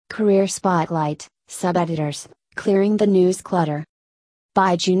Career Spotlight, Sub-Editors, Clearing the News Clutter.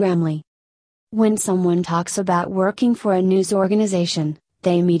 By June Ramley. When someone talks about working for a news organization,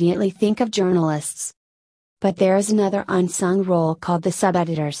 they immediately think of journalists. But there is another unsung role called the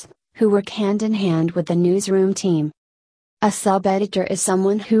sub-editors, who work hand in hand with the newsroom team. A sub-editor is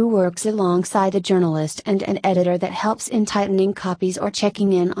someone who works alongside a journalist and an editor that helps in tightening copies or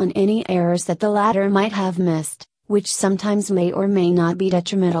checking in on any errors that the latter might have missed, which sometimes may or may not be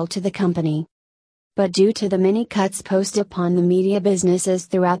detrimental to the company. But due to the many cuts posted upon the media businesses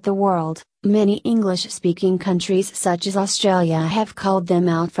throughout the world, many English-speaking countries such as Australia have called them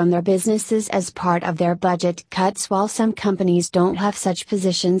out from their businesses as part of their budget cuts, while some companies don't have such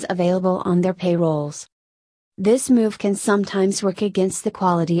positions available on their payrolls. This move can sometimes work against the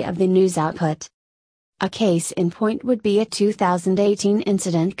quality of the news output. A case in point would be a 2018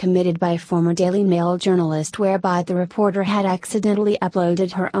 incident committed by a former Daily Mail journalist whereby the reporter had accidentally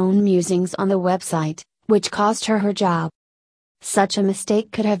uploaded her own musings on the website, which cost her her job. Such a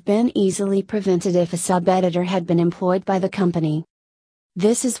mistake could have been easily prevented if a sub-editor had been employed by the company.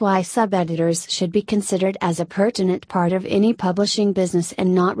 This is why sub-editors should be considered as a pertinent part of any publishing business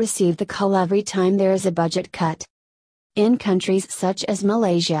and not receive the call every time there is a budget cut. In countries such as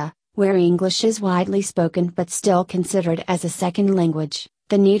Malaysia, where English is widely spoken but still considered as a second language,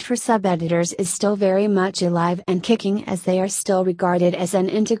 the need for sub-editors is still very much alive and kicking, as they are still regarded as an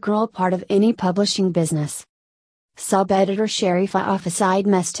integral part of any publishing business. Sub-editor Sharifah Afasaid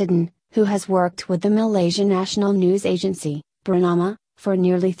Mestadin, who has worked with the Malaysian National News Agency, Bernama, for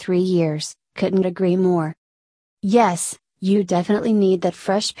nearly 3 years, couldn't agree more. Yes, you definitely need that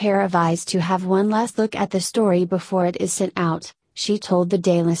fresh pair of eyes to have one last look at the story before it is sent out, she told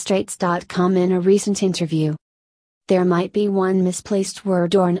thedailystraits.com in a recent interview. There might be one misplaced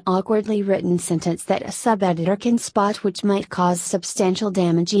word or an awkwardly written sentence that a sub-editor can spot which might cause substantial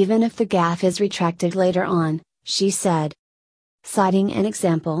damage even if the gaffe is retracted later on, she said. Citing an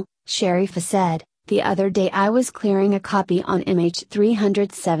example, Sharifah said, "The other day I was clearing a copy on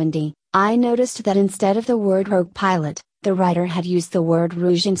MH370, I noticed that instead of the word rogue pilot, the writer had used the word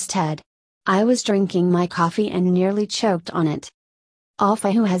rouge instead. I was drinking my coffee and nearly choked on it."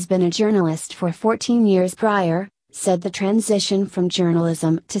 Alfa, who has been a journalist for 14 years prior, said the transition from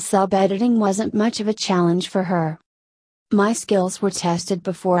journalism to sub-editing wasn't much of a challenge for her. "My skills were tested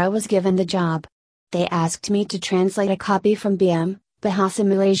before I was given the job. They asked me to translate a copy from Bahasa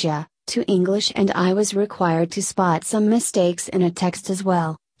Malaysia, to English, and I was required to spot some mistakes in a text as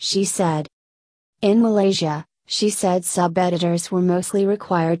well," she said. In Malaysia, she said sub-editors were mostly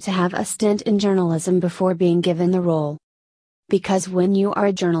required to have a stint in journalism before being given the role. Because when you are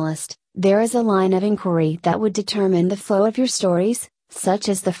a journalist, there is a line of inquiry that would determine the flow of your stories, such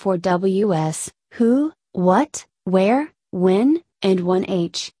as the 4 Ws, who, what, where, when, and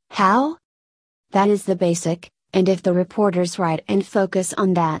 1H, how? That is the basic, and if the reporters write and focus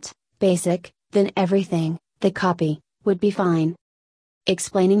on that basic, then everything, the copy, would be fine.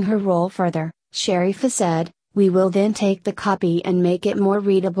 Explaining her role further, Sharifah said, "We will then take the copy and make it more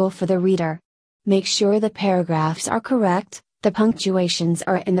readable for the reader. Make sure the paragraphs are correct, the punctuations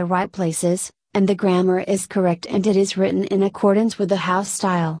are in the right places, and the grammar is correct and it is written in accordance with the house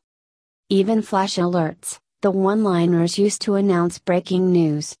style." Even flash alerts, the one-liners used to announce breaking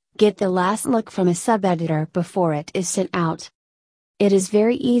news, get the last look from a sub-editor before it is sent out. "It is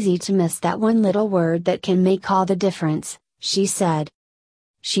very easy to miss that one little word that can make all the difference," she said.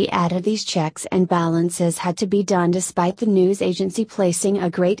 She added these checks and balances had to be done despite the news agency placing a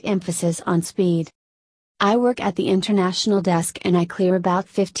great emphasis on speed. "I work at the international desk and I clear about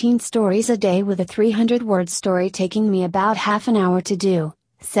 15 stories a day with a 300-word story taking me about half an hour to do,"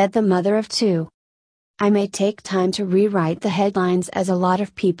 said the mother of 2. "I may take time to rewrite the headlines, as a lot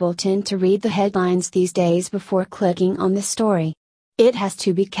of people tend to read the headlines these days before clicking on the story. It has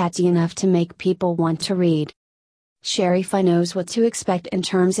to be catchy enough to make people want to read." Sharifah knows what to expect in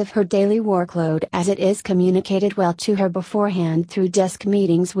terms of her daily workload, as it is communicated well to her beforehand through desk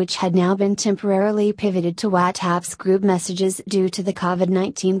meetings, which had now been temporarily pivoted to WhatsApp's group messages due to the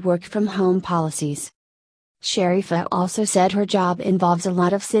COVID-19 work from home policies. Sharifah also said her job involves a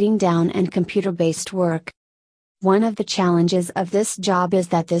lot of sitting down and computer-based work. One of the challenges of this job is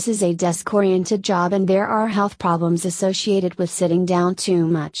that this is a desk-oriented job and there are health problems associated with sitting down too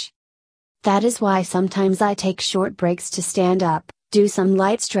much. "That is why sometimes I take short breaks to stand up, do some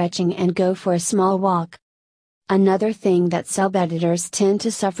light stretching and go for a small walk." Another thing that sub-editors tend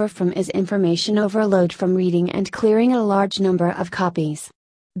to suffer from is information overload from reading and clearing a large number of copies.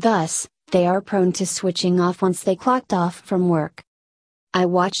 Thus, they are prone to switching off once they clocked off from work. I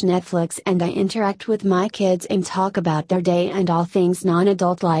watch Netflix and I interact with my kids and talk about their day and all things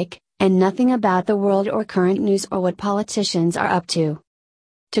non-adult like, and nothing about the world or current news or what politicians are up to.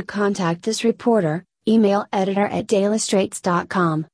 To contact this reporter, email editor@dailystraits.com.